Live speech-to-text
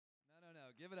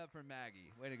Give it up for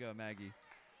Maggie. Way to go, Maggie.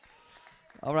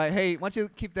 All right. Hey, why don't you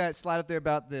keep that slide up there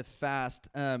about the fast?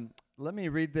 Let me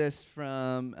read this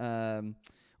from, I'm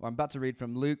about to read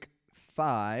from Luke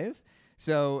 5.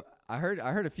 So I heard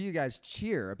a few of you guys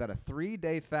cheer about a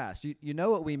 3-day fast. You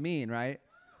know what we mean, right?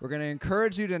 We're going to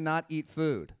encourage you to not eat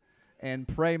food and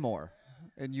pray more.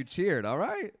 And you cheered, all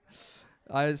right?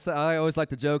 I always like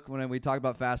to joke when we talk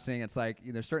about fasting. It's like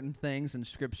there's certain things in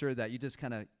Scripture that you just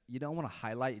you don't want to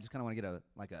highlight. You just kind of want to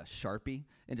get a Sharpie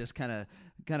and just kind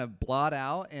of blot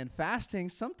out. And fasting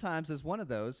sometimes is one of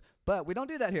those, but we don't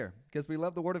do that here because we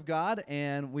love the Word of God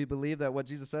and we believe that what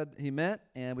Jesus said He meant,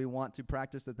 and we want to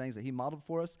practice the things that He modeled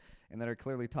for us and that are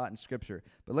clearly taught in Scripture.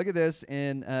 But look at this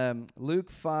in Luke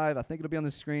 5. I think it'll be on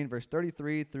the screen, verse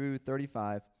 33 through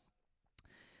 35.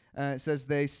 It says,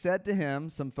 they said to him,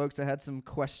 some folks that had some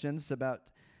questions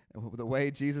about the way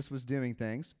Jesus was doing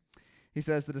things. He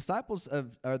says, they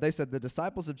said, the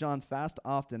disciples of John fast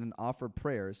often and offer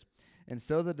prayers, and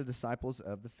so did the disciples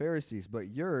of the Pharisees. But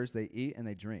yours, they eat and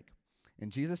they drink.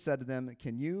 And Jesus said to them,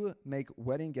 can you make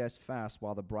wedding guests fast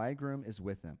while the bridegroom is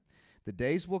with them? The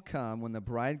days will come when the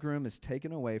bridegroom is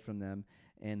taken away from them,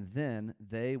 and then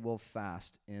they will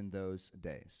fast in those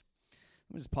days.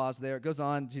 Let me just pause there. It goes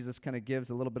on. Jesus kind of gives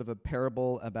a little bit of a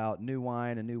parable about new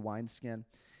wine and new wineskin.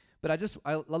 But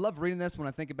I love reading this when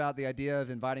I think about the idea of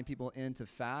inviting people in to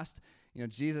fast. You know,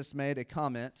 Jesus made a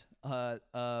comment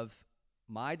of,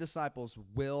 my disciples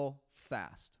will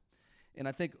fast. And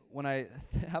I think when I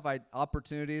have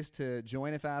opportunities to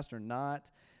join a fast or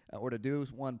not, or to do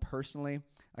one personally,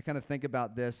 I kind of think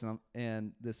about this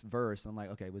and this verse. I'm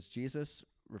like, okay, was Jesus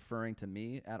referring to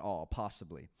me at all?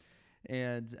 Possibly.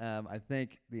 And I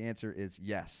think the answer is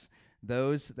yes.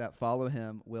 Those that follow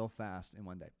him will fast in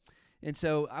one day. And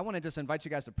so I want to just invite you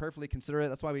guys to prayerfully consider it.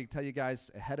 That's why we tell you guys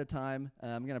ahead of time.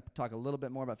 I'm going to talk a little bit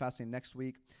more about fasting next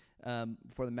week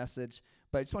for the message.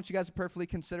 But I just want you guys to prayerfully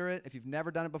consider it. If you've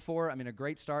never done it before, a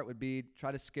great start would be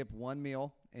try to skip one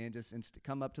meal and just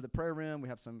come up to the prayer room. We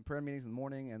have some prayer meetings in the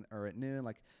morning or at noon,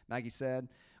 like Maggie said.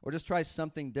 Or just try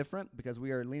something different because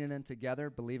we are leaning in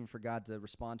together, believing for God to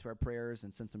respond to our prayers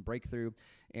and send some breakthrough.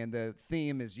 And the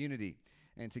theme is unity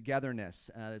and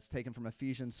togetherness. It's taken from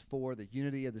Ephesians 4, the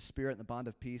unity of the Spirit and the bond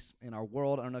of peace in our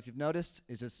world. I don't know if you've noticed,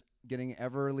 is just getting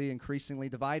increasingly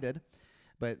divided.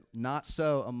 But not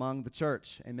so among the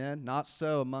church, amen? Not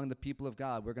so among the people of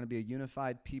God. We're going to be a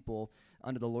unified people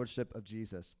under the lordship of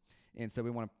Jesus. And so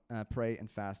we want to pray and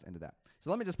fast into that.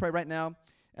 So let me just pray right now,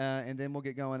 and then we'll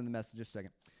get going in the message in just a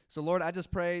second. So Lord, I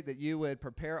just pray that you would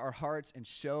prepare our hearts and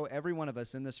show every one of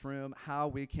us in this room how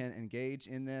we can engage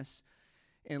in this.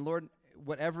 And Lord,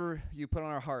 whatever you put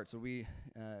on our hearts, we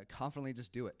confidently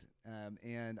just do it.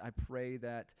 And I pray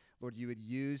that, Lord, you would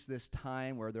use this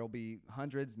time where there will be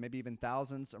hundreds, maybe even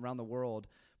thousands around the world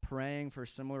praying for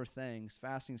similar things,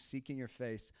 fasting, seeking your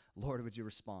face. Lord, would you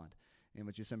respond? And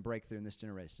would you send breakthrough in this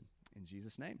generation? In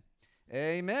Jesus' name,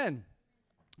 amen.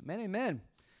 Amen, amen.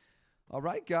 All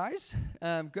right, guys.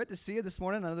 Good to see you this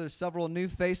morning. I know there's several new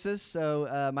faces.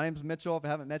 So my name is Mitchell. If I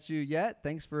haven't met you yet,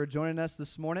 thanks for joining us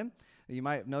this morning. You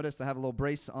might have noticed I have a little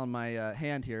brace on my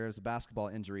hand here. It was a basketball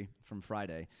injury from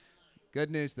Friday.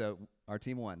 Good news, though. Our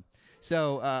team won.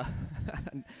 So I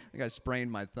think I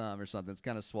sprained my thumb or something. It's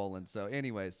kind of swollen. So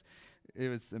anyways, it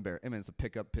was embarrassing. It's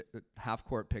a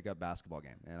half-court pickup basketball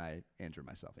game, and I injured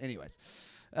myself. Anyways.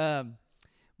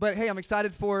 But, hey, I'm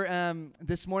excited for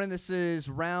this morning. This is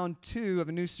round 2 of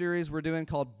a new series we're doing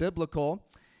called Biblical.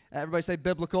 Everybody say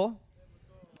Biblical.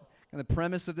 And the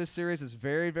premise of this series is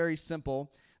very, very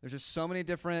simple. There's just so many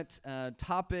different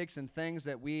topics and things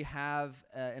that we have,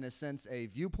 in a sense, a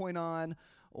viewpoint on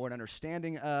or an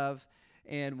understanding of.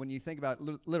 And when you think about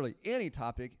literally any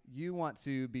topic, you want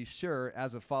to be sure,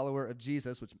 as a follower of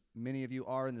Jesus, which many of you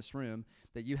are in this room,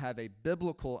 that you have a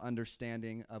biblical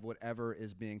understanding of whatever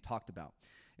is being talked about.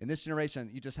 In this generation,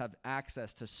 you just have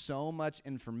access to so much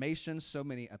information, so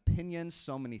many opinions,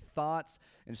 so many thoughts.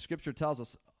 And Scripture tells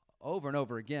us over and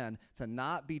over again to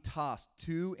not be tossed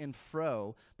to and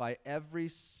fro by every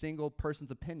single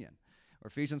person's opinion. Or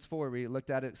Ephesians 4, we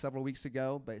looked at it several weeks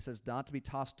ago, but it says not to be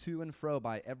tossed to and fro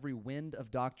by every wind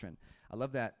of doctrine. I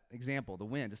love that example, the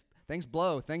wind. Just things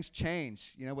blow, things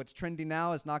change. You know, what's trendy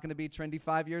now is not going to be trendy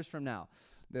 5 years from now.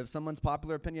 If someone's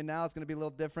popular opinion now is going to be a little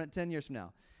different 10 years from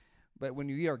now. But when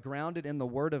you are grounded in the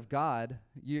Word of God,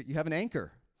 you have an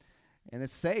anchor, and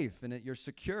it's safe, and you're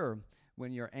secure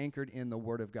when you're anchored in the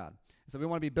Word of God. So we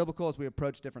want to be biblical as we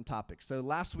approach different topics. So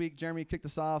last week, Jeremy kicked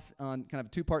us off on kind of a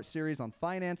 2-part series on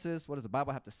finances. What does the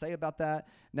Bible have to say about that?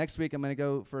 Next week, I'm going to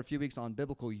go for a few weeks on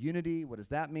biblical unity. What does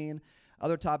that mean?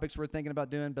 Other topics we're thinking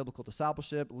about doing, biblical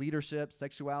discipleship, leadership,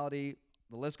 sexuality,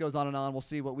 the list goes on and on. We'll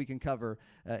see what we can cover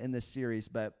in this series,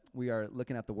 but we are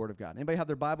looking at the Word of God. Anybody have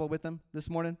their Bible with them this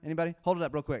morning? Anybody? Hold it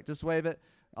up real quick. Just wave it.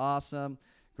 Awesome.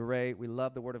 Great. We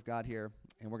love the Word of God here,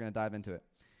 and we're going to dive into it.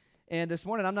 And this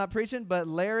morning, I'm not preaching, but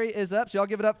Larry is up. So y'all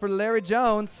give it up for Larry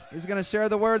Jones. He's going to share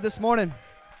the Word this morning.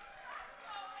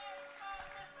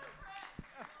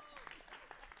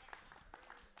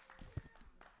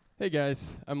 Hey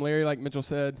guys, I'm Larry, like Mitchell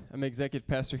said. I'm executive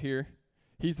pastor here.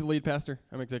 He's the lead pastor.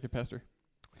 I'm executive pastor.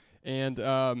 And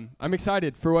I'm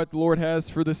excited for what the Lord has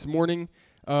for this morning.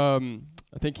 I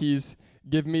think he's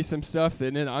given me some stuff,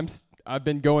 and then I've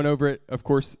been going over it, of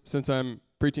course, since I'm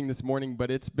preaching this morning, but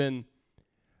it's been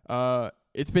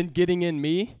getting in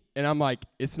me, and I'm like,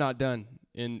 it's not done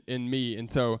in me. And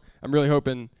so I'm really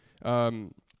hoping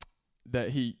that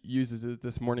he uses it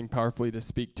this morning powerfully to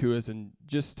speak to us and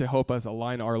just to help us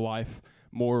align our life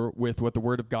more with what the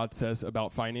Word of God says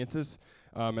about finances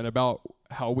and about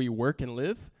how we work and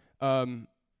live,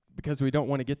 because we don't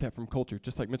want to get that from culture.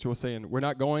 Just like Mitchell was saying, we're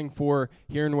not going for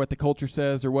hearing what the culture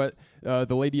says or what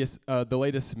the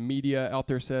latest media out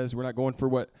there says. We're not going for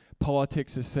what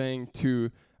politics is saying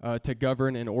to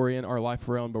govern and orient our life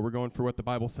around, but we're going for what the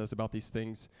Bible says about these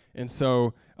things. And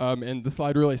so, and the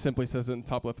slide really simply says in the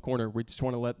top left corner, we just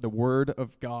want to let the Word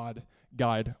of God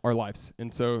guide our lives.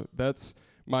 And so that's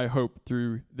my hope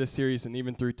through this series and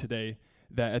even through today,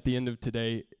 that at the end of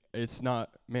today, it's not,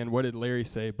 man, what did Larry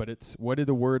say, but it's what did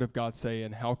the Word of God say,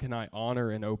 and how can I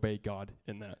honor and obey God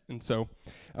in that? And so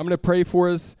I'm going to pray for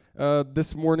us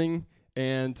this morning,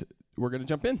 and we're going to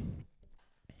jump in.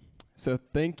 So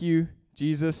thank you,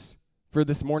 Jesus, for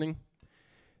this morning.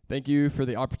 Thank you for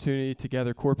the opportunity to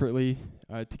gather corporately,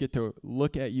 to get to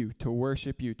look at you, to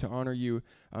worship you, to honor you,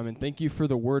 and thank you for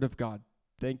the Word of God.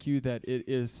 Thank you that it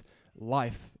is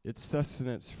life, it's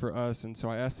sustenance for us, and so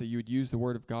I ask that you would use the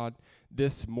Word of God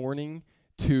this morning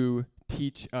to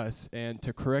teach us and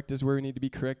to correct us where we need to be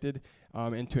corrected,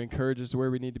 and to encourage us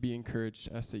where we need to be encouraged.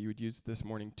 I ask that you would use this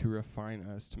morning to refine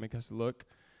us, to make us look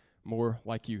more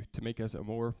like you, to make us a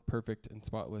more perfect and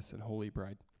spotless and holy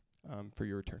bride for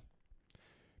your return.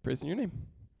 Praise in your name.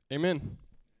 Amen.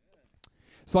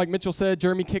 So like Mitchell said,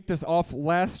 Jeremy kicked us off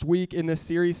last week in this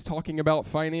series talking about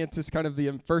finances, kind of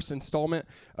the first installment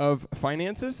of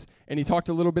finances. And he talked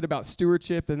a little bit about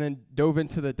stewardship and then dove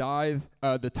into the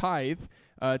tithe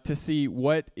to see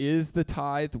what is the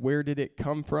tithe, where did it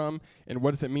come from, and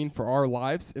what does it mean for our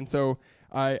lives. And so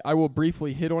I will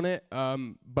briefly hit on it,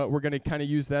 but we're going to kind of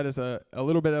use that as a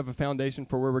little bit of a foundation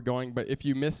for where we're going. But if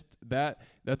you missed that,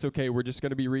 that's okay. We're just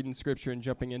going to be reading Scripture and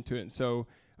jumping into it. And so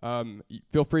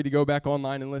feel free to go back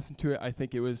online and listen to it. I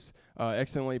think it was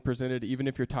excellently presented, even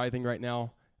if you're tithing right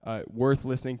now, worth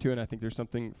listening to. And I think there's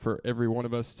something for every one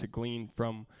of us to glean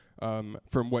from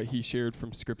what he shared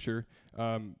from Scripture.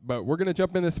 But we're going to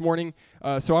jump in this morning.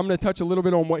 So I'm going to touch a little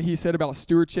bit on what he said about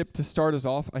stewardship to start us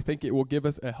off. I think it will give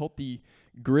us a healthy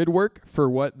grid work for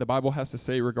what the Bible has to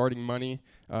say regarding money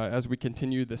as we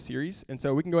continue the series. And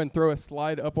so we can go ahead and throw a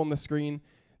slide up on the screen.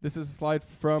 This is a slide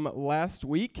from last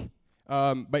week.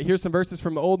 But here's some verses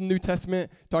from the Old and New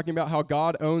Testament talking about how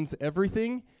God owns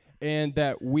everything, and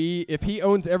that if he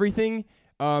owns everything,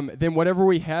 then whatever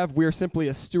we have, we're simply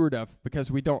a steward of,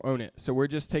 because we don't own it. So we're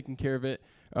just taking care of it.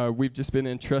 We've just been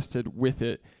entrusted with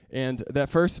it. And that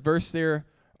first verse there,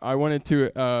 I wanted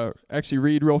to actually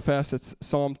read real fast. It's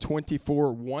Psalm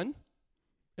 24:1,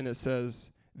 and it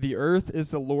says, "The earth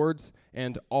is the Lord's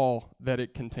and all that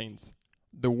it contains,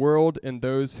 the world and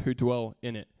those who dwell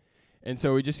in it." And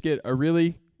so we just get a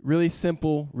really, really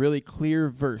simple, really clear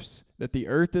verse that the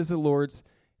earth is the Lord's,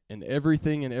 and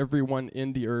everything and everyone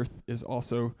in the earth is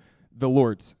also the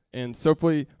Lord's. And so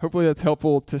hopefully that's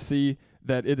helpful to see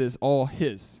that it is all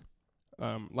his.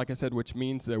 Like I said, which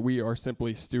means that we are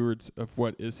simply stewards of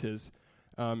what is his.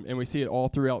 And we see it all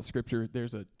throughout Scripture.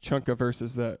 There's a chunk of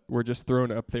verses that were just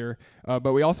thrown up there.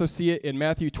 But we also see it in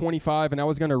Matthew 25, and I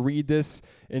was going to read this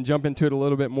and jump into it a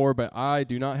little bit more, but I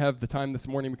do not have the time this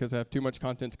morning because I have too much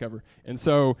content to cover. And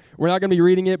so we're not going to be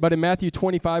reading it, but in Matthew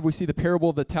 25, we see the parable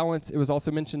of the talents. It was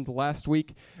also mentioned last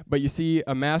week, but you see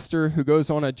a master who goes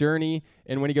on a journey,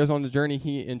 and when he goes on the journey,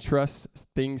 he entrusts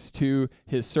things to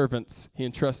his servants. He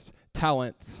entrusts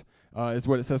talents. Is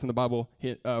what it says in the Bible,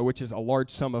 which is a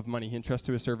large sum of money he entrusts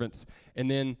to his servants.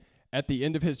 And then at the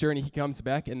end of his journey, he comes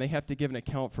back, and they have to give an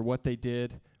account for what they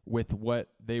did with what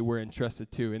they were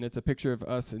entrusted to. And it's a picture of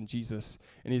us and Jesus.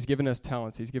 And he's given us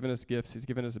talents. He's given us gifts. He's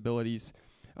given us abilities.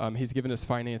 He's given us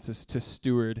finances to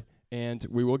steward. And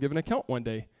we will give an account one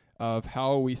day of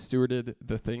how we stewarded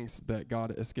the things that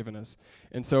God has given us.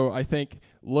 And so I think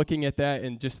looking at that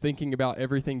and just thinking about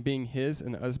everything being his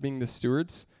and us being the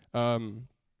stewards,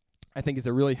 I think is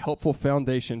a really helpful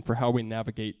foundation for how we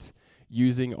navigate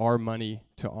using our money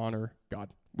to honor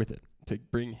God with it, to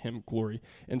bring him glory.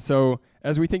 And so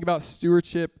as we think about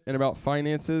stewardship and about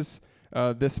finances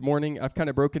this morning, I've kind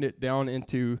of broken it down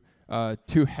into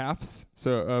two halves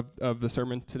of the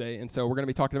sermon today. And so we're going to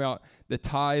be talking about the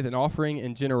tithe and offering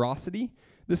and generosity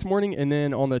this morning. And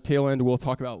then on the tail end, we'll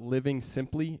talk about living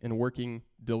simply and working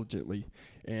diligently.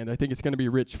 And I think it's going to be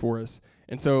rich for us.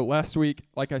 And so last week,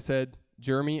 like I said,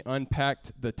 Jeremy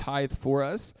unpacked the tithe for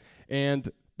us. And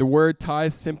the word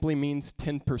tithe simply means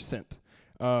 10%.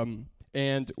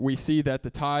 And we see that the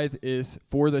tithe is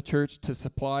for the church to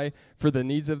supply for the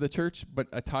needs of the church, but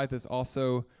a tithe is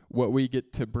also what we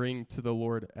get to bring to the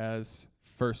Lord as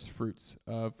first fruits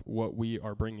of what we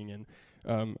are bringing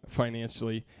in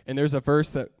financially. And there's a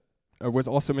verse that was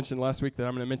also mentioned last week that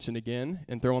I'm going to mention again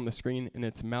and throw on the screen, and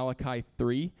it's Malachi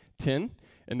 3:10,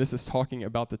 and this is talking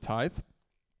about the tithe.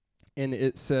 And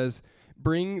it says,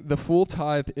 "Bring the full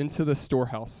tithe into the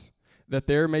storehouse, that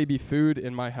there may be food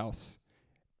in my house,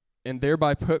 and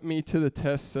thereby put me to the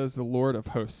test, says the Lord of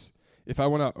hosts, if I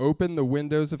will not open the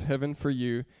windows of heaven for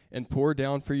you and pour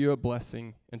down for you a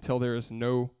blessing until there is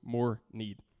no more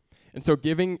need." And so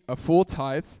giving a full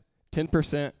tithe,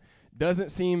 10%, doesn't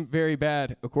seem very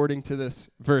bad according to this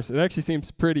verse. It actually seems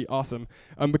pretty awesome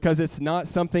because it's not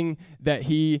something that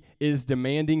he is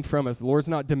demanding from us. The Lord's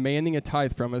not demanding a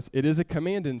tithe from us. It is a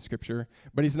command in Scripture,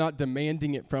 but he's not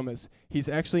demanding it from us. He's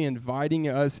actually inviting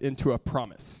us into a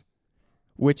promise,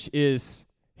 which is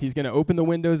he's going to open the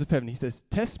windows of heaven. He says,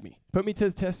 test me. Put me to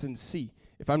the test and see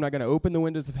if I'm not going to open the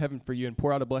windows of heaven for you and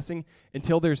pour out a blessing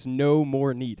until there's no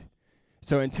more need.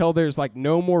 So until there's like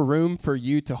no more room for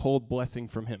you to hold blessing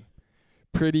from him.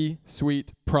 Pretty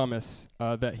sweet promise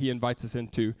that he invites us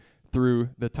into through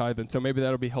the tithe. And so maybe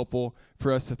that'll be helpful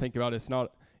for us to think about.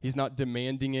 He's not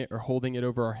demanding it or holding it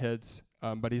over our heads,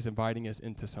 but he's inviting us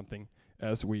into something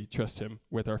as we trust him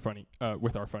with our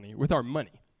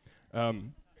money.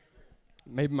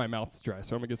 Maybe my mouth's dry,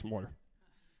 so I'm going to get some water.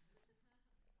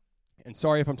 And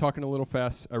sorry if I'm talking a little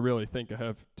fast. I really think I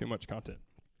have too much content.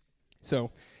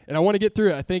 So, and I want to get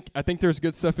through it. I think there's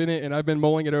good stuff in it, and I've been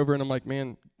mulling it over, and I'm like,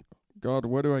 man, God,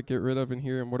 what do I get rid of in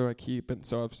here, and what do I keep? And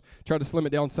so I've tried to slim it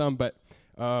down some, but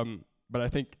I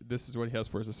think this is what he has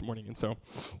for us this morning. And so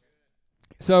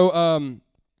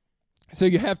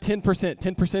you have 10%.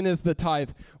 10% is the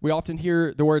tithe. We often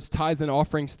hear the words tithes and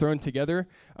offerings thrown together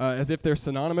as if they're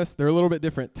synonymous. They're a little bit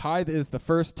different. Tithe is the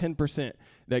first 10%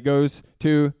 that goes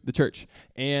to the church.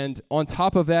 And on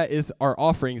top of that is our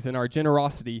offerings and our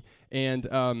generosity. And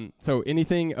so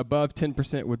anything above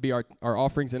 10% would be our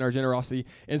offerings and our generosity.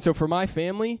 And so for my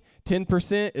family,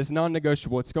 10% is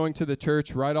non-negotiable. It's going to the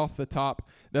church right off the top.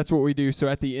 That's what we do. So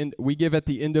at the end, we give at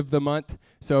the end of the month.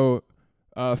 So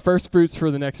first fruits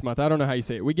for the next month. I don't know how you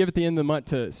say it. We give at the end of the month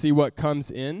to see what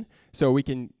comes in so we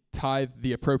can tithe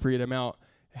the appropriate amount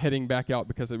heading back out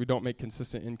because we don't make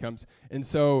consistent incomes. And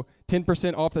so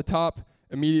 10% off the top,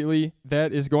 immediately,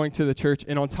 that is going to the church.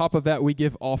 And on top of that, we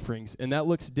give offerings. And that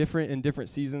looks different in different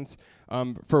seasons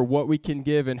for what we can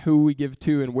give and who we give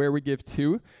to and where we give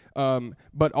to.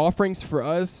 But offerings for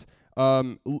us,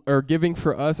 or giving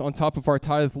for us on top of our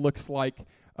tithe looks like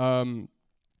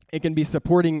it can be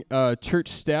supporting church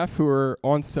staff who are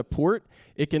on support.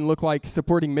 It can look like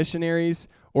supporting missionaries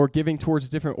or giving towards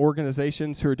different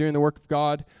organizations who are doing the work of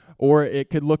God. Or it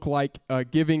could look like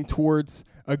giving towards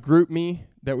a group me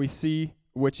that we see,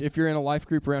 which if you're in a life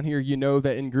group around here, you know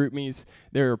that in group me's,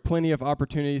 there are plenty of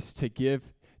opportunities to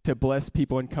give, to bless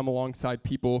people and come alongside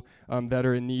people that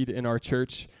are in need in our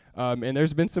church. And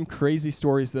there's been some crazy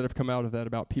stories that have come out of that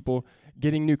about people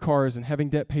getting new cars and having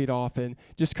debt paid off and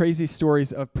just crazy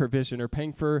stories of provision or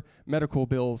paying for medical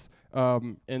bills.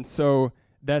 And so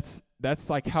that's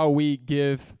like how we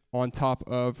give on top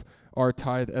of our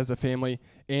tithe as a family.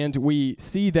 And we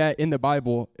see that in the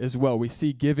Bible as well. We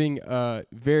see giving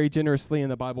very generously in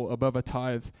the Bible above a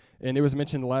tithe. And it was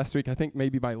mentioned last week, I think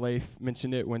maybe by Leif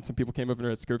mentioned it when some people came over and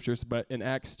read scriptures, but in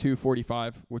Acts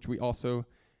 2:45, which we also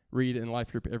read in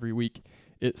life group every week,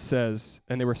 it says,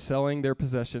 "And they were selling their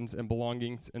possessions and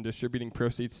belongings and distributing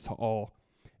proceeds to all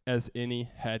as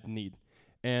any had need."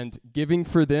 And giving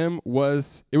for them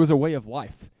was a way of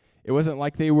life. It wasn't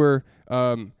like they were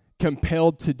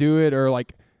compelled to do it or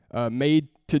like made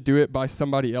to do it by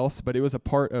somebody else, but it was a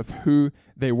part of who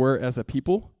they were as a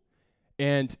people.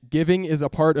 And giving is a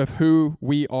part of who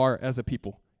we are as a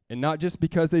people. And not just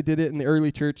because they did it in the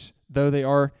early church, though they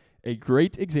are a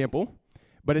great example,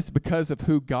 but it's because of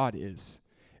who God is.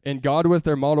 And God was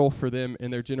their model for them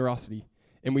in their generosity.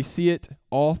 And we see it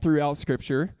all throughout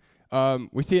Scripture.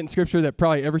 We see it in Scripture that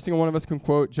probably every single one of us can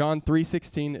quote. John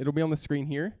 3:16, it'll be on the screen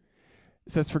here.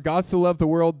 It says, "For God so loved the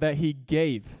world that he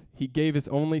gave his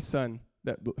only son,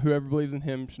 that whoever believes in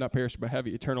him should not perish but have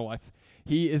eternal life."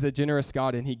 He is a generous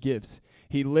God, and he gives.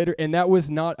 And that was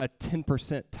not a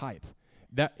 10% tithe.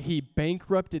 That he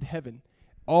bankrupted heaven.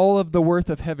 All of the worth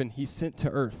of heaven he sent to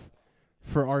earth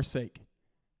for our sake,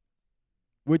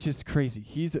 which is crazy.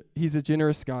 He's a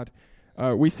generous God.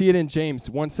 We see it in James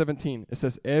 1:17. It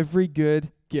says, "Every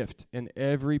good gift and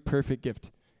every perfect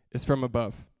gift is from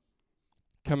above,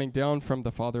 coming down from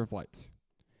the Father of lights."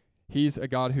 He's a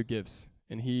God who gives,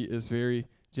 and he is very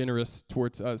generous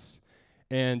towards us.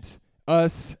 And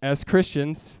us as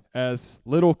Christians, as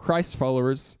little Christ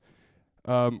followers,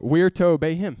 we're to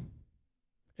obey him,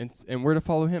 and we're to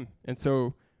follow him. And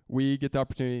so we get the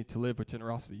opportunity to live with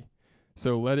generosity.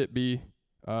 So let it be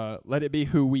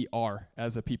who we are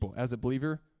as a people. As a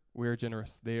believer, we are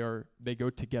generous. They go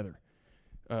together.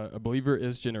 A believer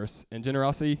is generous, and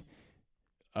generosity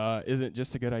isn't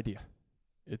just a good idea.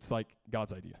 It's like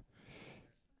God's idea.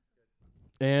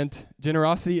 And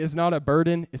generosity is not a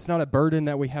burden. It's not a burden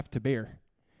that we have to bear.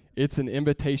 It's an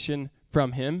invitation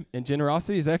from him. And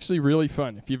generosity is actually really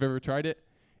fun. If you've ever tried it,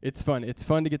 it's fun. It's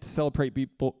fun to get to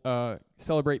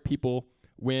celebrate people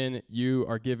when you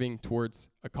are giving towards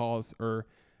a cause or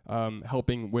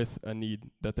helping with a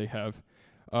need that they have.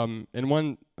 And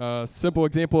one simple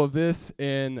example of this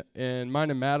in mine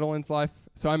and Madeline's life.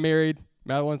 So I'm married.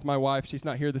 Madeline's my wife. She's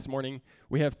not here this morning.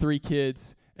 We have 3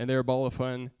 kids, and they're a ball of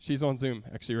fun. She's on Zoom,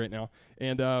 actually, right now.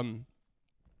 And,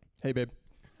 hey, babe.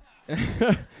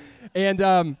 And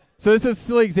so this is a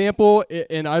silly example,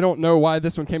 and I don't know why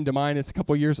this one came to mind. It's a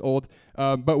couple years old.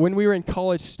 But when we were in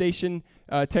College Station,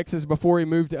 Texas, before we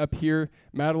moved up here,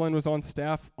 Madeline was on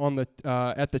staff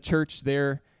at the church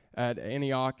there at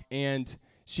Antioch, and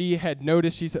she had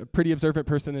noticed, she's a pretty observant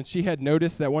person, and she had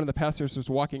noticed that one of the pastors was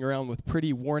walking around with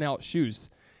pretty worn-out shoes.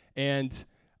 And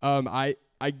I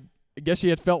guess she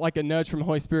had felt like a nudge from the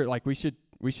Holy Spirit, like we should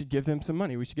give them some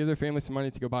money. We should give their family some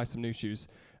money to go buy some new shoes.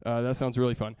 That sounds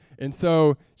really fun. And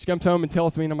so she comes home and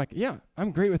tells me, and I'm like, yeah,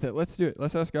 I'm great with it. Let's do it.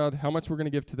 Let's ask God how much we're going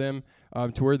to give to them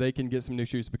to where they can get some new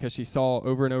shoes, because she saw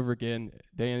over and over again,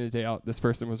 day in and day out, this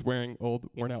person was wearing old,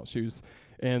 worn-out shoes.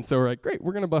 And so we're like, great,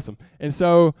 we're going to bless them. And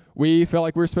so we felt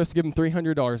like we were supposed to give them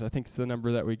 $300, I think is the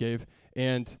number that we gave.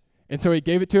 And so he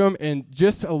gave it to him, and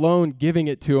just alone giving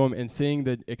it to him and seeing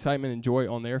the excitement and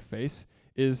joy on their face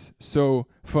is so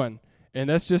fun.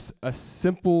 And that's just a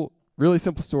simple, really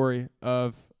simple story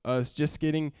of us just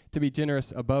getting to be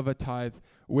generous above a tithe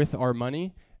with our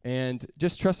money and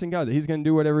just trusting God that he's going to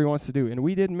do whatever he wants to do. And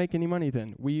we didn't make any money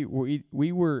then. We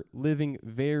were living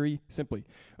very simply.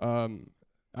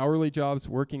 Hourly jobs,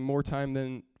 working more time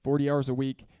than 40 hours a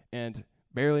week, and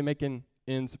barely making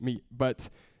ends meet. But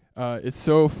it's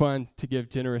so fun to give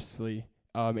generously,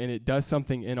 and it does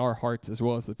something in our hearts as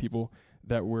well as the people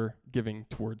that we're giving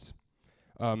towards.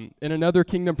 And another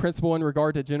kingdom principle in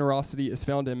regard to generosity is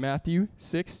found in Matthew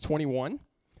 6:21,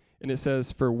 and it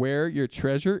says, "For where your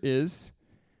treasure is,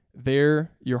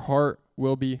 there your heart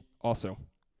will be also."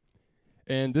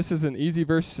 And this is an easy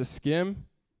verse to skim,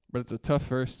 but it's a tough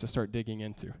verse to start digging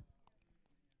into.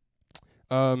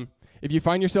 If you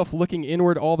find yourself looking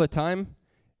inward all the time,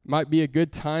 might be a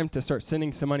good time to start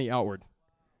sending some money outward.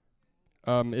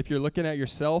 If you're looking at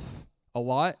yourself a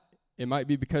lot, it might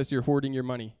be because you're hoarding your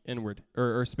money inward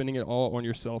or spending it all on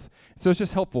yourself. So it's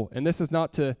just helpful. And this is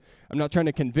I'm not trying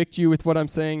to convict you with what I'm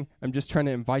saying. I'm just trying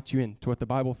to invite you in to what the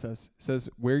Bible says. It says,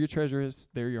 where your treasure is,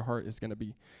 there your heart is going to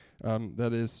be.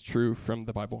 That is true from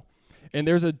the Bible. And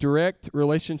there's a direct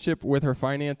relationship with our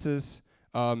finances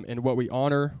and what we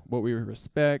honor, what we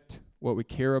respect, what we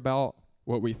care about,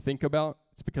 what we think about.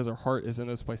 It's because our heart is in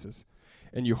those places.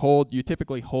 And you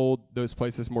typically hold those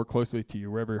places more closely to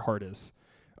you, wherever your heart is.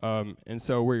 And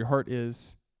so where your heart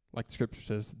is, like the scripture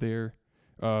says, there,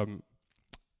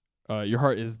 your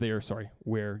heart is there,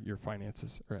 where your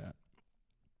finances are at.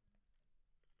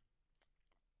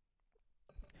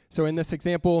 So in this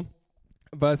example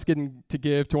of us getting to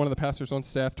give to one of the pastors on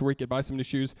staff to where he could buy some new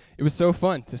shoes, it was so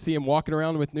fun to see him walking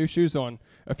around with new shoes on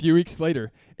a few weeks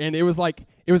later. And it was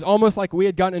almost like we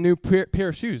had gotten a new pair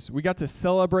of shoes. We got to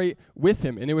celebrate with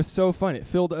him, and it was so fun. It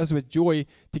filled us with joy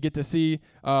to get to see,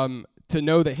 to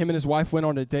know that him and his wife went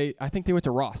on a date. I think they went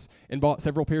to Ross and bought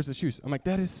several pairs of shoes. I'm like,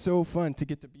 that is so fun to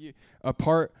get to be a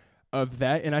part of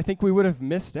that. And I think we would have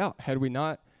missed out had we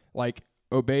not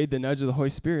obeyed the nudge of the Holy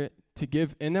Spirit to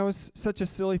give. And that was such a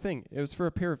silly thing. It was for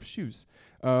a pair of shoes.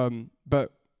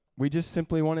 But we just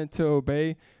simply wanted to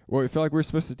obey what we felt like we were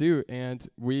supposed to do. And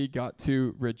we got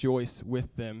to rejoice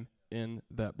with them in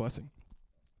that blessing.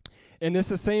 And it's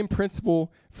the same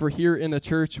principle for here in the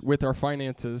church with our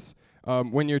finances.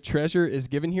 When your treasure is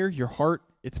given here, your heart,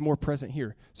 it's more present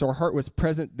here. So our heart was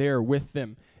present there with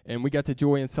them, and we got to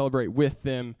joy and celebrate with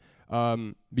them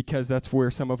because that's where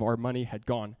some of our money had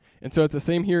gone. And so it's the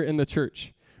same here in the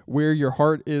church. Where your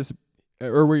heart is,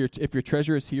 or if your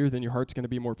treasure is here, then your heart's going to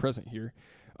be more present here.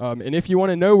 And if you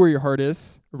want to know where your heart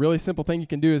is, a really simple thing you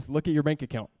can do is look at your bank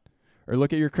account or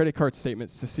look at your credit card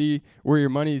statements to see where your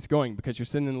money is going, because you're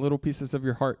sending little pieces of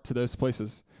your heart to those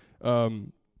places.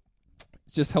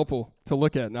 It's just helpful to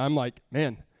look at. And I'm like,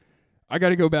 man, I got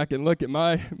to go back and look at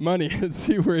my money and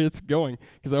see where it's going,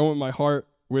 because I want my heart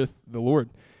with the Lord.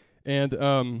 And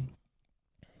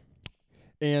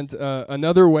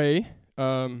another way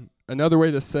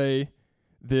to say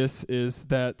this is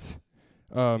that,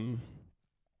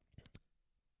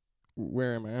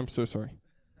 where am I? I'm so sorry.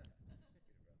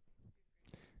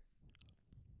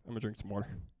 I'm going to drink some water.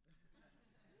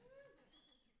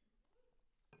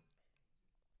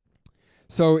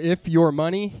 So if your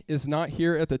money is not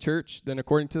here at the church, then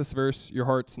according to this verse, your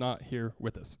heart's not here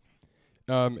with us.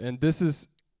 And this is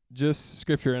just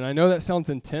scripture. And I know that sounds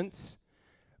intense,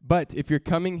 but if you're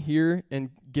coming here and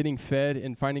getting fed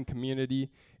and finding community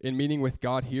and meeting with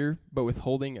God here, but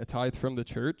withholding a tithe from the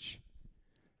church,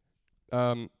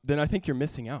 then I think you're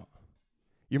missing out.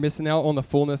 You're missing out on the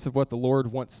fullness of what the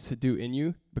Lord wants to do in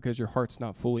you because your heart's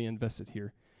not fully invested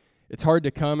here. It's hard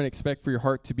to come and expect for your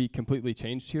heart to be completely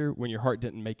changed here when your heart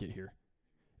didn't make it here,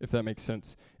 if that makes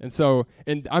sense. And so,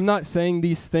 and I'm not saying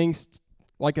these things,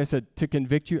 like I said, to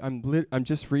convict you. I'm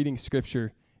just reading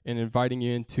scripture and inviting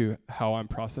you into how I'm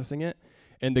processing it.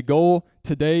 And the goal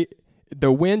today,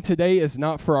 the win today is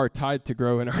not for our tithe to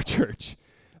grow in our church.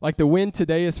 Like the win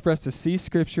today is for us to see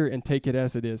scripture and take it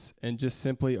as it is and just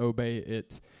simply obey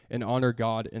it and honor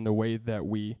God in the way that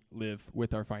we live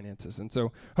with our finances. And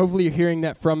so hopefully you're hearing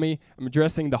that from me. I'm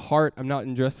addressing the heart. I'm not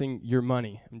addressing your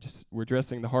money. We're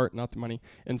addressing the heart, not the money.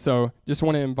 And so just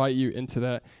want to invite you into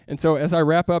that. And so as I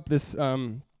wrap up this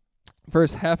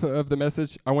first half of the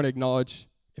message, I want to acknowledge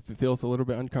if it feels a little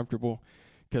bit uncomfortable,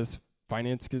 because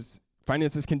finances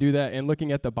can do that, and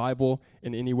looking at the Bible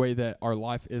in any way that our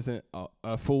life isn't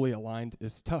fully aligned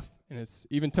is tough. And it's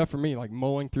even tough for me, like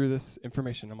mulling through this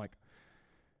information. I'm like,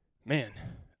 man,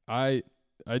 I'm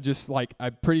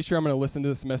pretty sure I'm going to listen to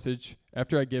this message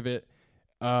after I give it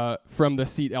from the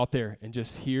seat out there and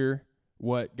just hear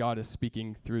what God is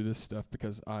speaking through this stuff,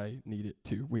 because I need it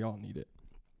too. We all need it.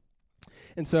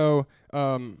 And so,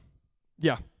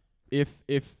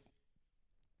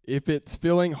 if it's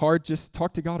feeling hard, just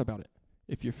talk to God about it.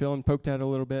 If you're feeling poked at a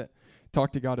little bit,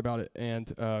 talk to God about it,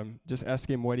 and just ask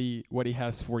him what he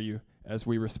has for you as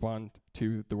we respond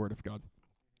to the word of God.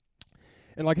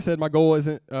 And like I said, my goal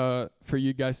isn't for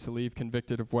you guys to leave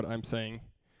convicted of what I'm saying.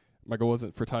 My goal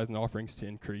isn't for tithes and offerings to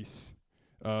increase.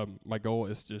 My goal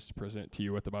is just to present to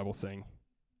you what the Bible's saying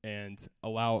and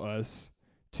allow us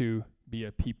to be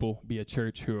a people, be a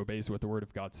church who obeys what the word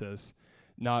of God says,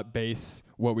 not base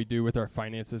what we do with our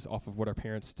finances off of what our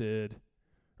parents did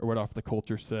or what off the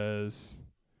culture says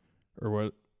or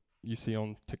what you see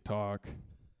on TikTok.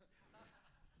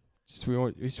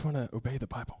 We just want to obey the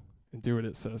Bible and do what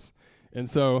it says. And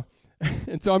so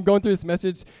I'm going through this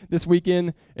message this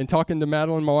weekend and talking to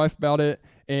Madeline, my wife, about it,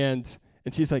 and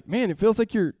she's like, man, it feels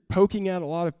like you're poking at a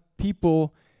lot of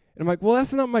people. And I'm like, well,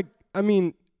 that's not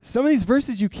some of these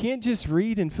verses you can't just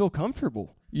read and feel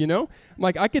comfortable, you know? I'm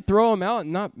like, I could throw them out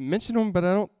and not mention them,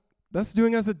 but that's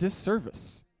doing us a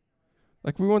disservice.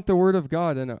 Like, we want the word of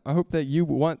God, and I hope that you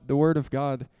want the word of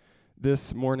God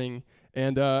this morning.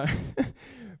 And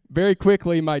very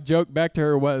quickly, my joke back to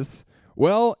her was,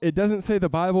 well, it doesn't say the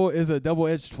Bible is a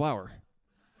double-edged flower.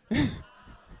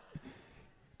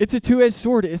 It's a two-edged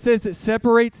sword. It says it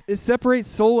separates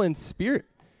soul and spirit.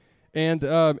 And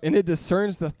it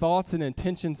discerns the thoughts and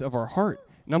intentions of our heart.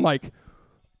 And I'm like,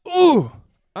 ooh,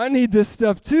 I need this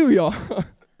stuff too, y'all.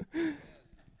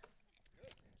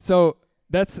 So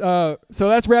that's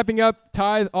wrapping up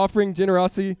tithe, offering,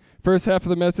 generosity, first half of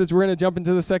the message. We're going to jump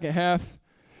into the second half.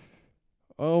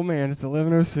 Oh, man, it's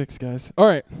 11:06, guys. All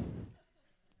right.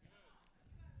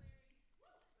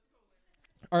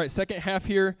 All right, second half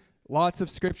here. Lots of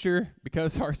scripture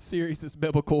because our series is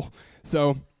biblical.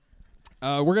 So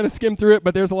we're going to skim through it,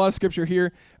 but there's a lot of scripture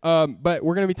here. But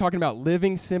we're going to be talking about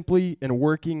living simply and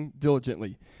working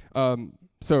diligently.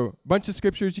 So a bunch of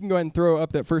scriptures. You can go ahead and throw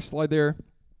up that first slide there,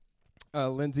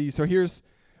 Lindsay. So here's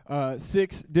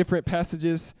 6 different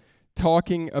passages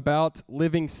talking about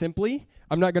living simply.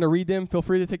 I'm not going to read them. Feel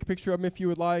free to take a picture of them if you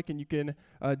would like, and you can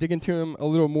dig into them a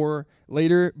little more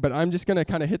later. But I'm just going to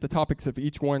kind of hit the topics of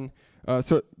each one.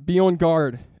 So be on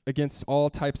guard against all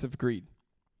types of greed.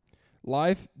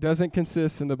 Life doesn't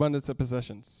consist in the abundance of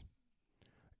possessions.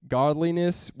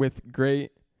 godliness with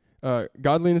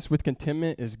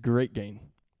contentment is great gain.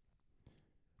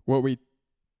 What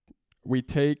we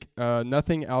take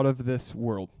nothing out of this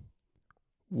world.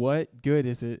 What good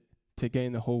is it to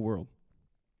gain the whole world?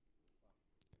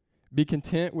 Be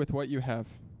content with what you have.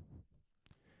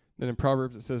 Then in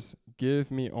Proverbs it says,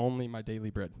 give me only my daily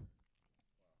bread.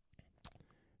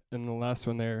 And the last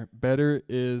one there, better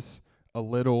is a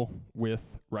little with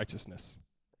righteousness.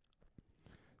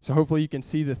 So hopefully you can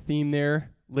see the theme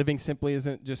there. Living simply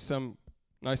isn't just some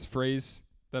nice phrase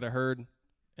that I heard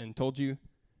and told you,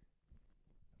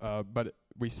 but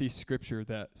we see scripture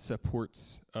that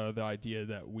supports the idea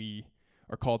that we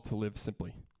are called to live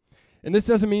simply. And this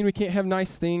doesn't mean we can't have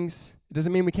nice things. It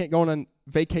doesn't mean we can't go on a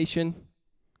vacation.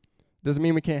 It doesn't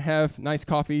mean we can't have nice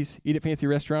coffees, eat at fancy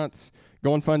restaurants,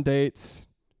 go on fun dates,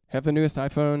 have the newest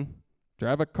iPhone,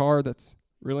 drive a car that's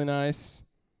really nice.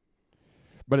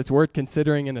 But it's worth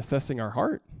considering and assessing our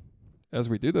heart as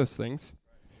we do those things.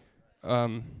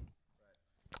 And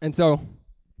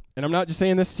I'm not just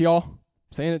saying this to y'all, I'm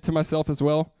saying it to myself as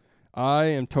well. I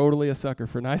am totally a sucker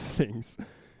for nice things.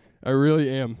 I really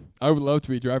am. I would love to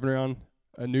be driving around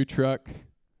a new truck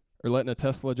or letting a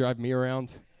Tesla drive me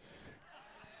around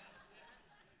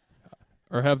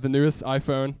or have the newest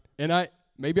iPhone. And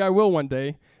maybe I will one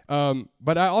day.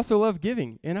 But I also love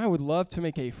giving, and I would love to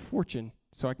make a fortune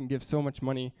so I can give so much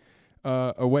money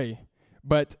away.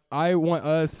 But I want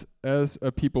us as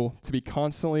a people to be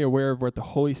constantly aware of what the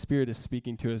Holy Spirit is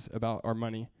speaking to us about our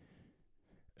money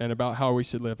and about how we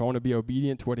should live. I want to be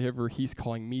obedient to whatever He's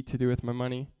calling me to do with my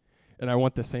money, and I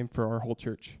want the same for our whole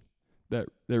church. That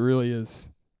really is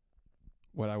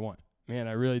what I want. Man,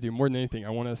 I really do. More than anything, I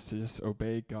want us to just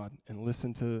obey God and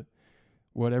listen to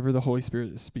whatever the Holy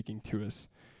Spirit is speaking to us.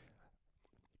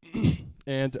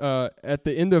 And at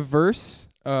the end of a verse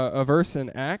in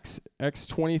Acts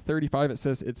 20:35, it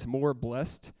says, it's more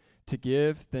blessed to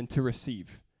give than to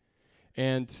receive.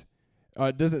 And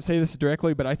it doesn't say this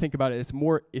directly, but I think about it,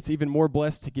 it's even more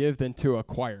blessed to give than to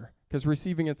acquire. Because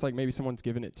receiving, it's like maybe someone's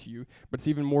given it to you, but it's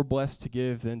even more blessed to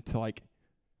give than to like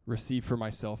receive for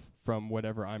myself from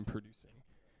whatever I'm producing.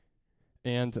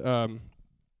 And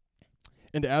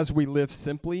as we live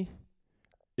simply,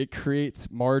 it creates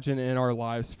margin in our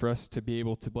lives for us to be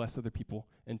able to bless other people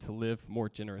and to live more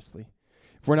generously.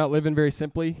 If we're not living very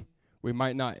simply, we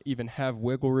might not even have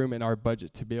wiggle room in our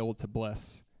budget to be able to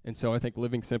bless. And so I think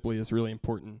living simply is really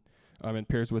important and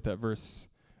pairs with that verse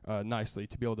nicely.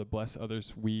 To be able to bless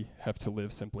others, we have to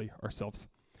live simply ourselves.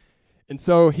 And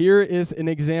so here is an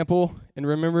example. And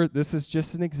remember, this is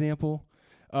just an example.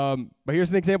 But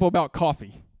here's an example about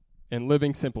coffee and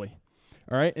living simply.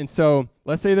 All right, and so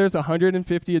let's say there's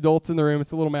 150 adults in the room.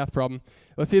 It's a little math problem.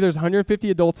 Let's say there's 150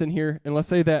 adults in here, and let's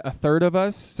say that a third of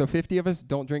us, so 50 of us,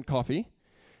 don't drink coffee.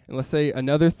 And let's say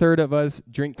another third of us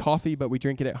drink coffee, but we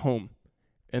drink it at home.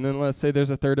 And then let's say there's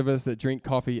a third of us that drink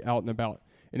coffee out and about.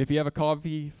 And if you have a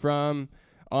coffee from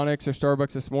Onyx or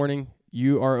Starbucks this morning,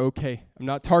 you are okay. I'm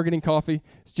not targeting coffee.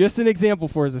 It's just an example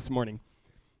for us this morning.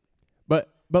 But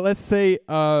let's say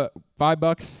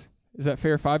 $5, is that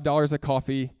fair? $5 a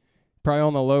coffee. Probably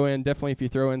on the low end, definitely if you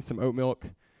throw in some oat milk.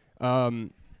 So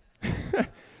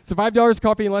 $5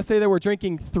 coffee, and let's say that we're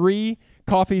drinking 3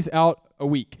 coffees out a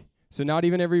week. So not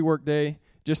even every work day,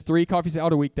 just 3 coffees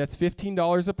out a week. That's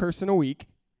 $15 a person a week,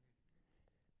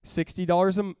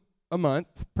 $60 a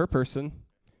month per person,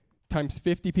 times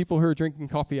 50 people who are drinking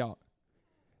coffee out.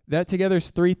 That together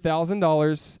is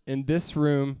 $3,000 in this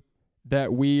room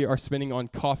that we are spending on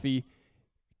coffee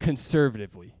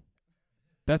conservatively.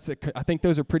 I think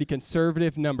those are pretty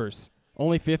conservative numbers.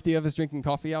 Only 50 of us drinking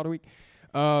coffee out a week.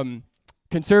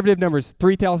 Conservative numbers,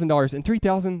 $3,000. And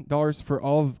 $3,000 for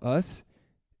all of us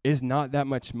is not that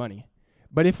much money.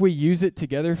 But if we use it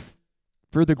together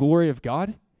for the glory of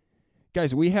God,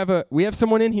 guys, we have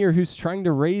someone in here who's trying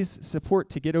to raise support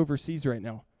to get overseas right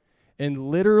now. And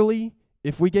literally,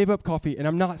 if we gave up coffee, and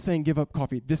I'm not saying give up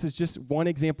coffee, this is just one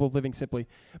example of living simply.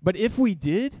 But if we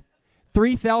did,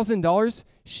 $3,000,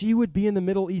 she would be in the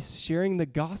Middle East sharing the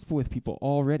gospel with people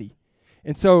already.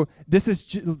 And so this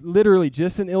is literally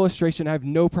just an illustration. I have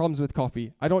no problems with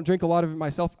coffee. I don't drink a lot of it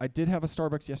myself. I did have a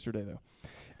Starbucks yesterday, though.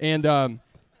 And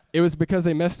it was because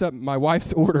they messed up my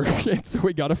wife's order, and so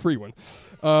we got a free one.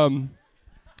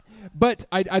 But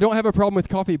I don't have a problem with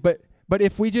coffee. But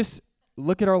if we just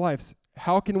look at our lives,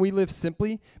 how can we live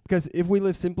simply? Because if we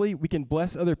live simply, we can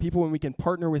bless other people and we can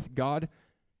partner with God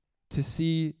to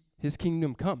see His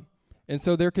kingdom come. And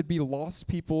so there could be lost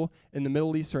people in the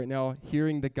Middle East right now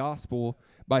hearing the gospel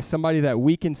by somebody that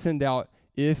we can send out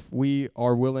if we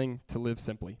are willing to live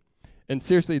simply. And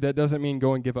seriously, that doesn't mean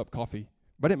go and give up coffee,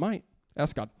 but it might.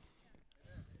 Ask God.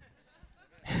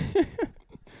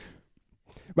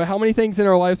 But how many things in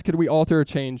our lives could we alter or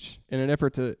change in an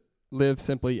effort to live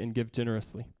simply and give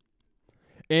generously?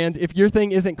 And if your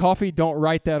thing isn't coffee, don't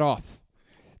write that off.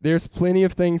 There's plenty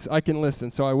of things I can list,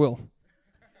 and so I will.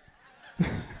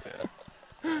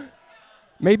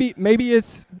 Maybe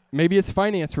it's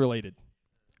finance related.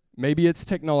 Maybe it's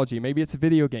technology. Maybe it's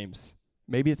video games.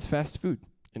 Maybe it's fast food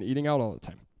and eating out all the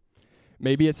time.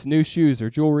 Maybe it's new shoes or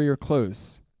jewelry or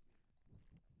clothes.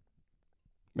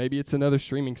 Maybe it's another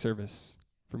streaming service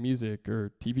for music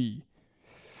or TV.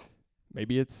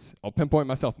 Maybe it's, I'll pinpoint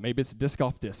myself, maybe it's disc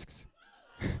golf discs.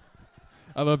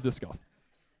 I love disc golf.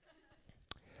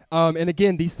 And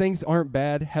again, these things aren't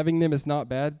bad. Having them is not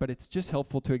bad, but it's just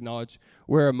helpful to acknowledge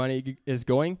where our money is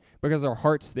going because our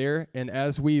heart's there. And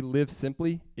as we live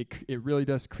simply, it really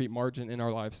does create margin in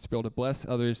our lives to be able to bless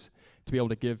others, to be able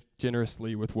to give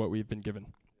generously with what we've been given.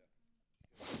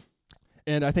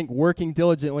 And I think working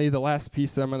diligently, the last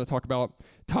piece that I'm going to talk about,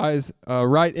 ties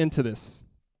right into this.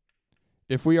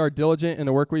 If we are diligent in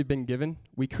the work we've been given,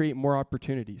 we create more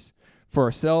opportunities for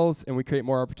ourselves, and we create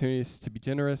more opportunities to be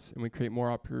generous, and we create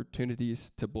more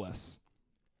opportunities to bless.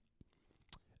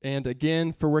 And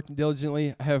again, for working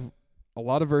diligently, I have a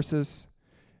lot of verses,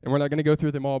 and we're not going to go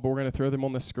through them all, but we're going to throw them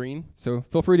on the screen. So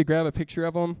feel free to grab a picture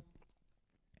of them.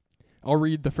 I'll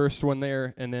read the first one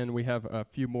there, and then we have a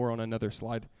few more on another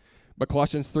slide. But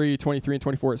Colossians 3:23 and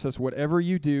 24, it says, "Whatever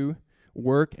you do,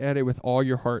 work at it with all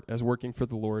your heart as working for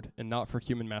the Lord and not for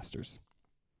human masters,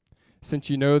 since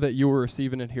you know that you will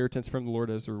receive an inheritance from the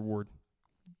Lord as a reward.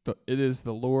 It is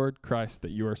the Lord Christ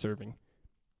that you are serving."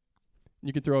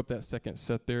 You can throw up that second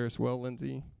set there as well,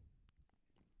 Lindsay.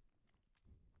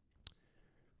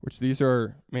 Which these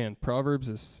are, man, Proverbs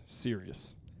is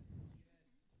serious.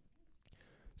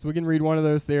 So we can read one of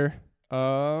those there.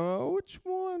 Which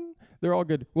one? They're all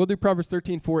good. We'll do Proverbs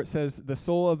 13:4. It says, "The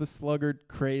soul of the sluggard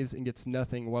craves and gets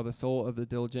nothing, while the soul of the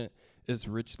diligent is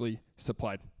richly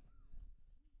supplied."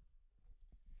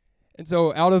 And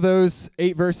so out of those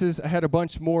 8 verses, I had a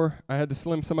bunch more. I had to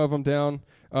slim some of them down.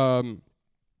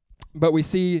 But we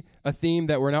see a theme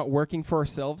that we're not working for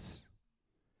ourselves,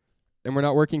 and we're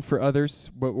not working for others,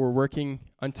 but we're working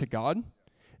unto God.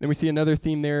 Then we see another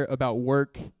theme there about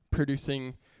work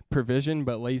producing provision,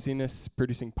 but laziness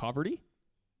producing poverty.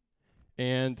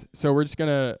 And so we're just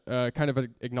going to kind of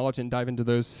acknowledge and dive into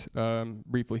those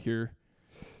briefly here.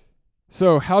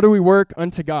 So how do we work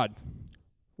unto God?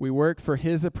 We work for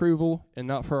his approval and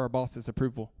not for our boss's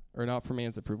approval, or not for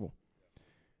man's approval.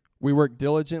 We work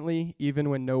diligently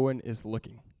even when no one is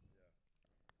looking.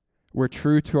 We're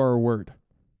true to our word.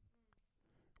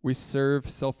 We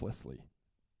serve selflessly.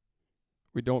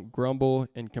 We don't grumble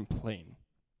and complain.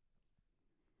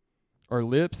 Our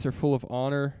lips are full of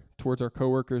honor towards our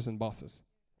coworkers and bosses.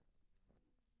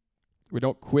 We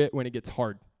don't quit when it gets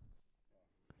hard.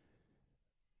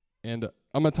 And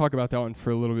I'm going to talk about that one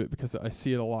for a little bit because I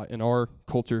see it a lot in our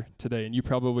culture today, and you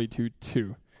probably do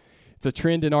too. It's a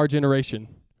trend in our generation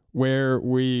where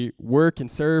we work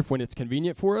and serve when it's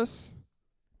convenient for us,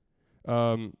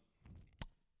 but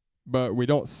we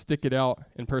don't stick it out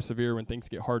and persevere when things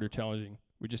get hard or challenging.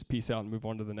 We just peace out and move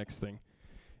on to the next thing.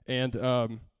 And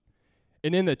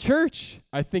in the church,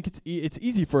 I think it's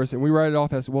easy for us, and we write it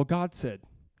off as, well, God said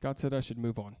I should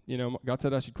move on. God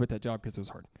said I should quit that job because it was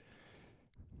hard.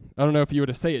 I don't know if you were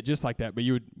to say it just like that, but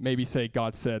you would maybe say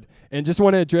God said. And just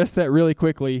want to address that really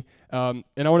quickly. And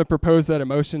I want to propose that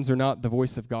emotions are not the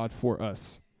voice of God for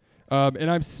us.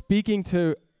 And I'm speaking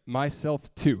to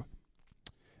myself too.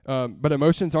 But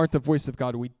emotions aren't the voice of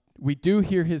God. We do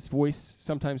hear his voice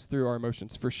sometimes through our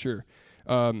emotions, for sure.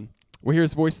 We hear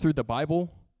his voice through the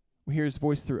Bible. We hear his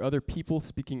voice through other people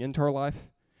speaking into our life.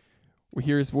 We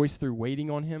hear his voice through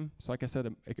waiting on him. So like I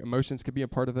said, emotions could be a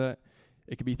part of that.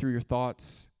 It could be through your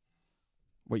thoughts,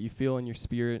 what you feel in your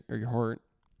spirit or your heart.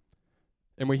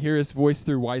 And we hear his voice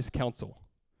through wise counsel.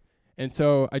 And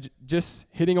so just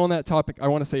hitting on that topic, I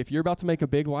want to say if you're about to make a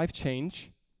big life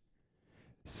change,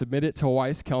 submit it to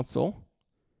wise counsel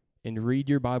and read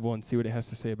your Bible and see what it has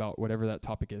to say about whatever that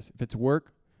topic is. If it's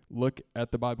work, look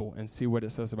at the Bible and see what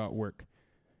it says about work.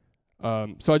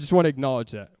 So I just want to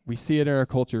acknowledge that. We see it in our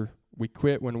culture. We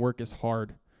quit when work is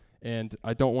hard, and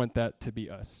I don't want that to be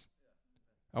us.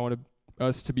 I want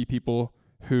us to be people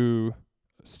who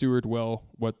steward well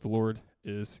what the Lord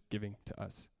is giving to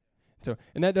us. So,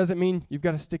 and that doesn't mean you've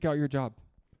got to stick out your job.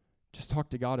 Just talk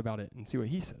to God about it and see what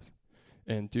he says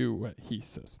and do what he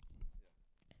says.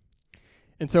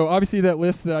 And so obviously that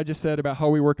list that I just said about how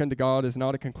we work unto God is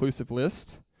not a conclusive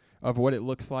list of what it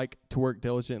looks like to work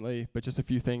diligently, but just a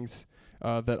few things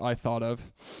that I thought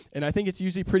of. And I think it's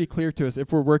usually pretty clear to us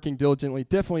if we're working diligently,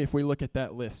 definitely if we look at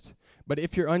that list. But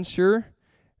if you're unsure,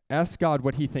 ask God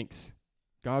what he thinks.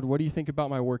 God, what do you think about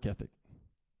my work ethic?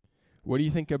 What do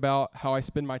you think about how I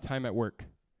spend my time at work?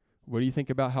 What do you think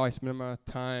about how I spend my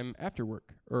time after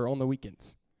work or on the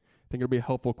weekends? I think it'll be a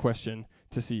helpful question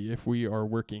to see if we are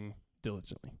working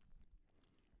diligently.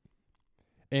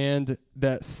 And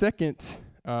that second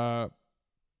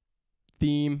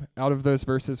theme out of those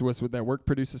verses was that work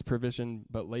produces provision,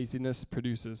 but laziness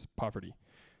produces poverty.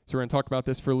 So we're going to talk about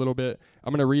this for a little bit.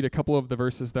 I'm going to read a couple of the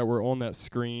verses that were on that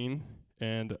screen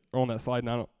and on that slide.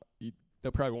 And they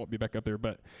probably won't be back up there,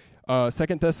 but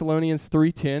 2 Thessalonians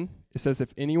 3:10, it says,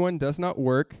 if anyone does not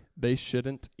work, they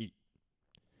shouldn't eat.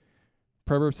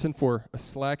 Proverbs 10:4, a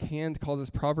slack hand causes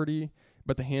poverty,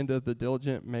 but the hand of the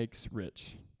diligent makes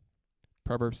rich.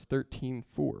 Proverbs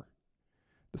 13:4,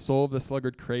 the soul of the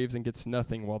sluggard craves and gets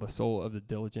nothing, while the soul of the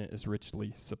diligent is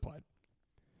richly supplied.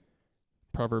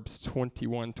 Proverbs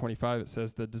 21:25, it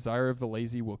says, the desire of the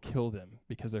lazy will kill them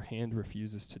because their hand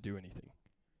refuses to do anything.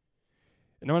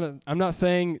 And I'm not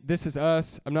saying this is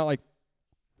us. I'm not like,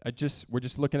 we're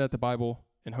just looking at the Bible,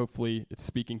 and hopefully it's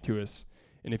speaking to us.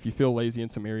 And if you feel lazy in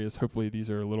some areas, hopefully these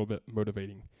are a little bit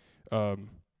motivating.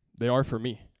 They are for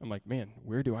me. I'm like, man,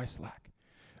 where do I slack?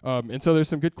 And so there's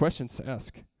some good questions to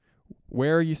ask.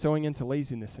 Where are you sowing into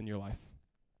laziness in your life?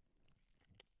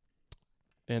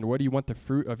 And what do you want the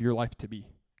fruit of your life to be?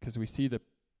 Because we see the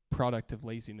product of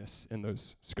laziness in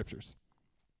those scriptures.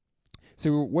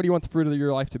 So what do you want the fruit of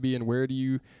your life to be, and where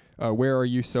are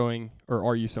you sowing, or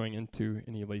are you sowing into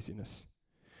any laziness?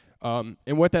 And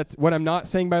what I'm not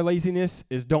saying by laziness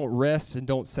is don't rest and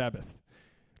don't Sabbath.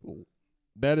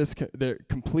 They're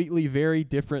completely very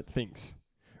different things.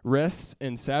 Rest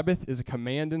and Sabbath is a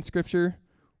command in Scripture,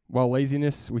 while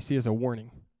laziness we see as a warning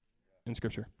in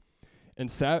Scripture. And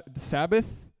Sabbath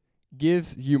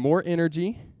gives you more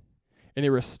energy, and it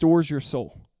restores your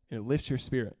soul, and it lifts your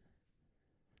spirit.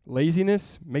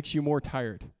 Laziness makes you more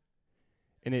tired,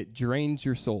 and it drains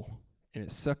your soul, and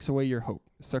it sucks away your hope.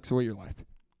 It sucks away your life.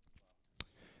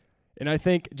 And I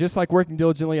think, just like working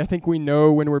diligently, I think we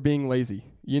know when we're being lazy.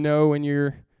 You know when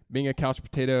you're being a couch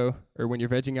potato, or when you're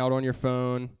vegging out on your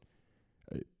phone,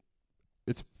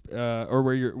 or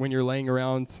when you're laying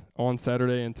around on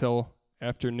Saturday until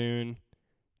afternoon,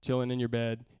 chilling in your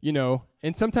bed. You know,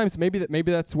 and sometimes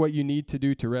maybe that's what you need to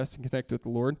do to rest and connect with the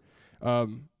Lord.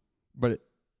 But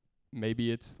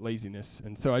maybe it's laziness.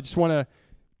 And so I just want to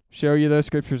show you those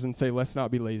scriptures and say, let's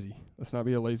not be lazy. Let's not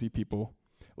be a lazy people.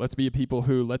 Let's be a people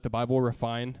who let the Bible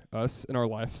refine us in our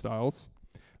lifestyles.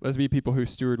 Let's be people who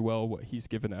steward well what he's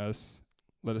given us.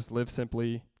 Let us live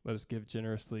simply. Let us give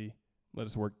generously. Let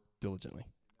us work diligently.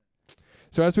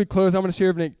 So as we close, I'm going to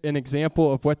share an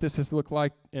example of what this has looked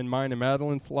like in mine and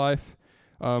Madeline's life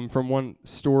from one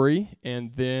story,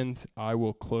 and then I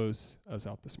will close us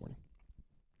out this morning.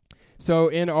 So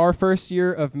in our first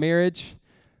year of marriage,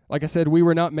 like I said, we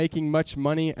were not making much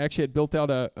money. Actually, I had built out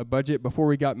a budget before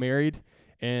we got married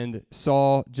and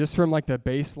saw just from like the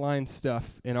baseline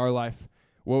stuff in our life,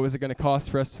 what was it going to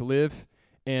cost for us to live?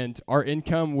 And our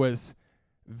income was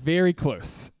very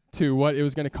close to what it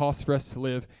was going to cost for us to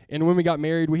live. And when we got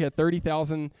married, we had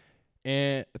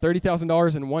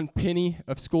 $30,000 and 1 penny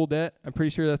of school debt. I'm pretty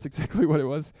sure that's exactly what it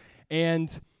was.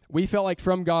 And we felt like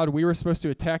from God, we were supposed to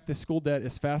attack the school debt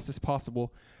as fast as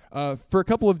possible for a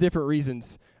couple of different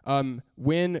reasons.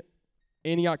 When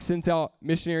Antioch sends out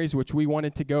missionaries, which we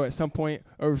wanted to go at some point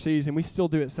overseas, and we still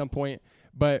do at some point,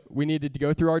 but we needed to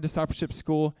go through our discipleship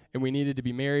school, and we needed to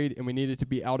be married, and we needed to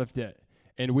be out of debt.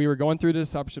 And we were going through the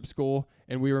discipleship school,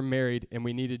 and we were married, and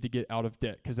we needed to get out of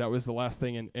debt because that was the last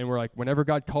thing. And we're like, whenever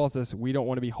God calls us, we don't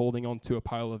want to be holding on to a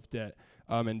pile of debt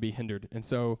and be hindered. And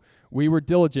so we were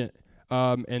diligent.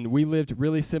 And we lived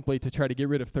really simply to try to get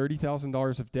rid of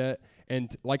 $30,000 of debt.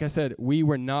 And like I said, we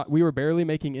were barely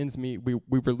making ends meet. We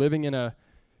were living in a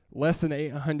less than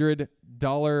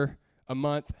 $800 a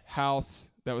month house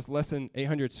that was less than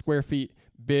 800 square feet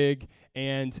big.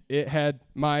 And it had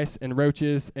mice and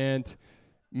roaches and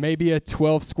maybe a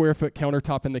 12 square foot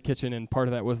countertop in the kitchen. And part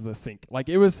of that was the sink. Like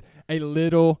it was a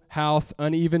little house,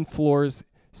 uneven floors,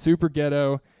 super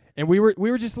ghetto. And we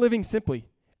were just living simply.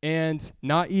 And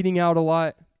not eating out a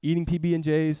lot, eating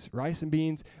PB&Js, rice and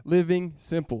beans, living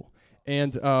simple.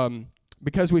 And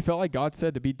because we felt like God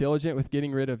said to be diligent with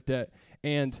getting rid of debt.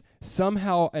 And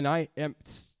somehow, and I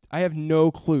have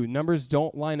no clue, numbers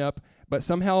don't line up, but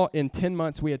somehow in 10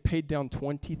 months we had paid down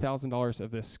 $20,000 of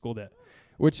this school debt,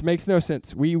 which makes no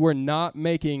sense. We were not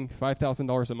making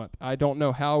 $5,000 a month. I don't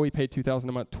know how we paid $2,000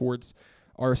 a month towards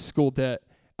our school debt.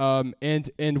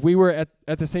 And we were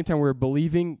at the same time, we were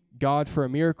believing God for a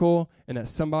miracle and that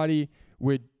somebody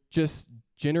would just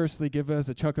generously give us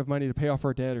a chunk of money to pay off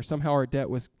our debt, or somehow our debt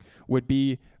would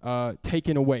be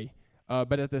taken away.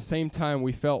 But at the same time,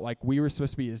 we felt like we were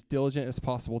supposed to be as diligent as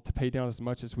possible to pay down as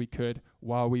much as we could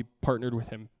while we partnered with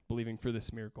him, believing for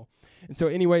this miracle. And so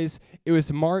anyways, it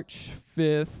was March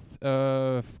 5th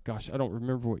I don't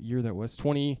remember what year that was,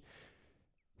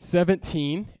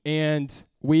 2017. And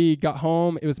we got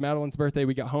home. It was Madeline's birthday.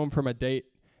 We got home from a date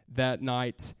that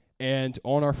night. And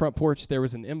on our front porch, there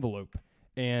was an envelope.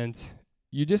 And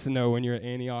you just know when you're at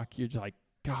Antioch, you're just like,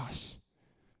 gosh,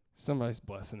 somebody's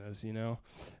blessing us,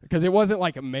 because it wasn't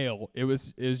like a mail. It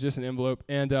was just an envelope.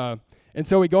 And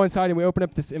so we go inside and we open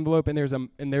up this envelope, and there's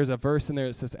a verse in there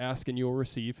that says, "Ask and you will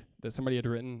receive," that somebody had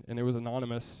written, and it was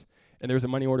anonymous. And there was a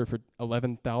money order for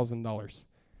 $11,000.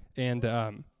 And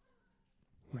man,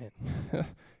 I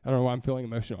don't know why I'm feeling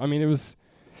emotional. I mean,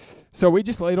 so we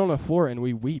just laid on the floor and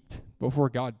we wept before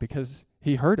God because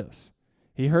he heard us.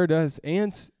 He heard us,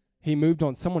 and he moved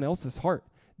on someone else's heart.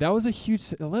 That was a huge,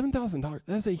 $11,000.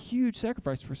 That's a huge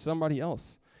sacrifice for somebody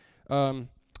else.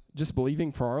 Just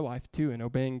believing for our life too and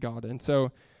obeying God. And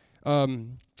so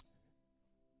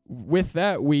with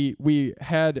that, we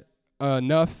had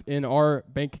enough in our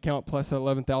bank account plus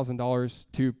 $11,000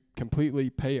 to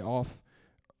completely pay off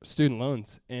student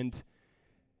loans. And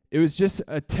it was just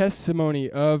a testimony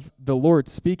of the Lord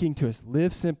speaking to us: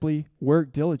 live simply,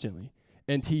 work diligently.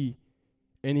 And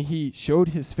he showed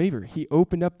his favor. He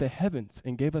opened up the heavens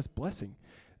and gave us blessing.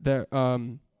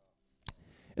 And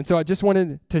so I just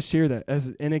wanted to share that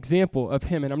as an example of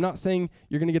him. And I'm not saying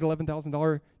you're going to get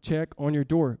 $11,000 check on your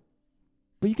door,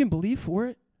 but you can believe for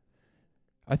it.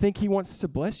 I think he wants to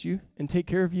bless you and take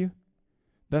care of you.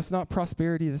 That's not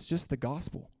prosperity. That's just the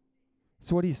gospel.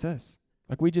 That's what he says.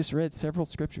 Like we just read several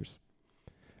scriptures.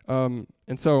 And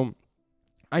so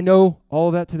I know all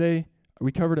of that today.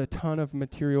 We covered a ton of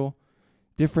material,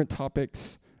 different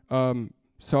topics.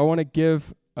 So I want to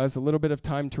give us a little bit of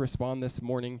time to respond this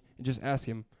morning and just ask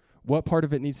him, what part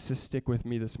of it needs to stick with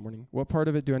me this morning? What part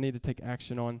of it do I need to take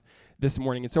action on this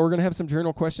morning? And so we're going to have some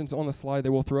journal questions on the slide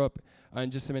that we'll throw up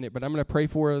in just a minute. But I'm going to pray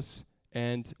for us,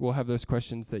 and we'll have those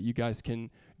questions that you guys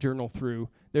can journal through.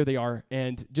 There they are.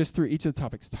 And just through each of the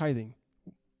topics: tithing.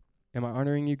 Am I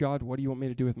honoring you, God? What do you want me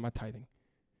to do with my tithing?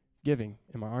 Giving.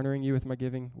 Am I honoring you with my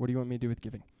giving? What do you want me to do with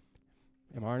giving?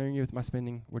 Am I honoring you with my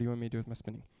spending? What do you want me to do with my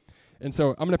spending? And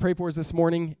so I'm going to pray for us this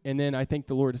morning, and then I think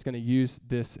the Lord is going to use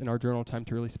this in our journal time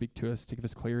to really speak to us, to give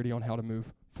us clarity on how to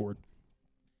move forward.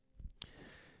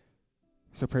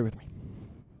 So pray with me.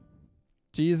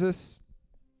 Jesus,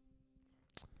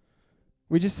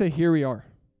 we just say, here we are.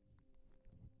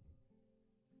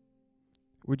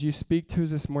 Would you speak to us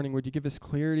this morning? Would you give us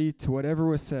clarity to whatever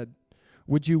was said?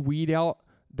 Would you weed out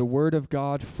the word of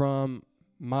God from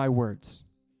my words?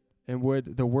 And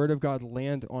would the word of God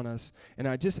land on us? And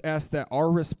I just ask that our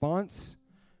response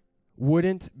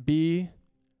wouldn't be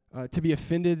to be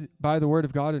offended by the word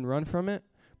of God and run from it,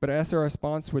 but I ask our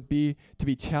response would be to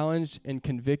be challenged and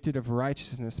convicted of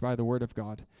righteousness by the word of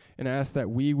God. And I ask that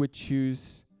we would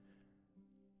choose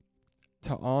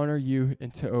to honor you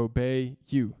and to obey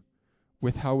you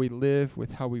with how we live,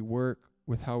 with how we work,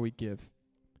 with how we give.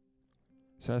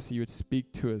 So I ask that you would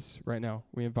speak to us right now.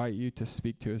 We invite you to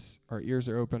speak to us. Our ears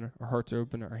are open, our hearts are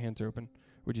open, our hands are open.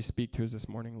 Would you speak to us this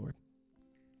morning, Lord?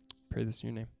 Pray this in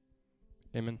your name.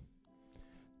 Amen.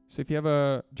 So if you have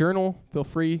a journal, feel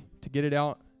free to get it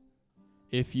out.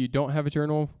 If you don't have a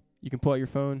journal, you can pull out your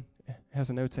phone. It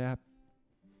has a notes app.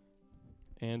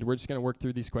 And we're just going to work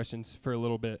through these questions for a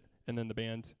little bit, and then the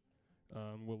band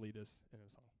will lead us in a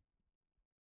song.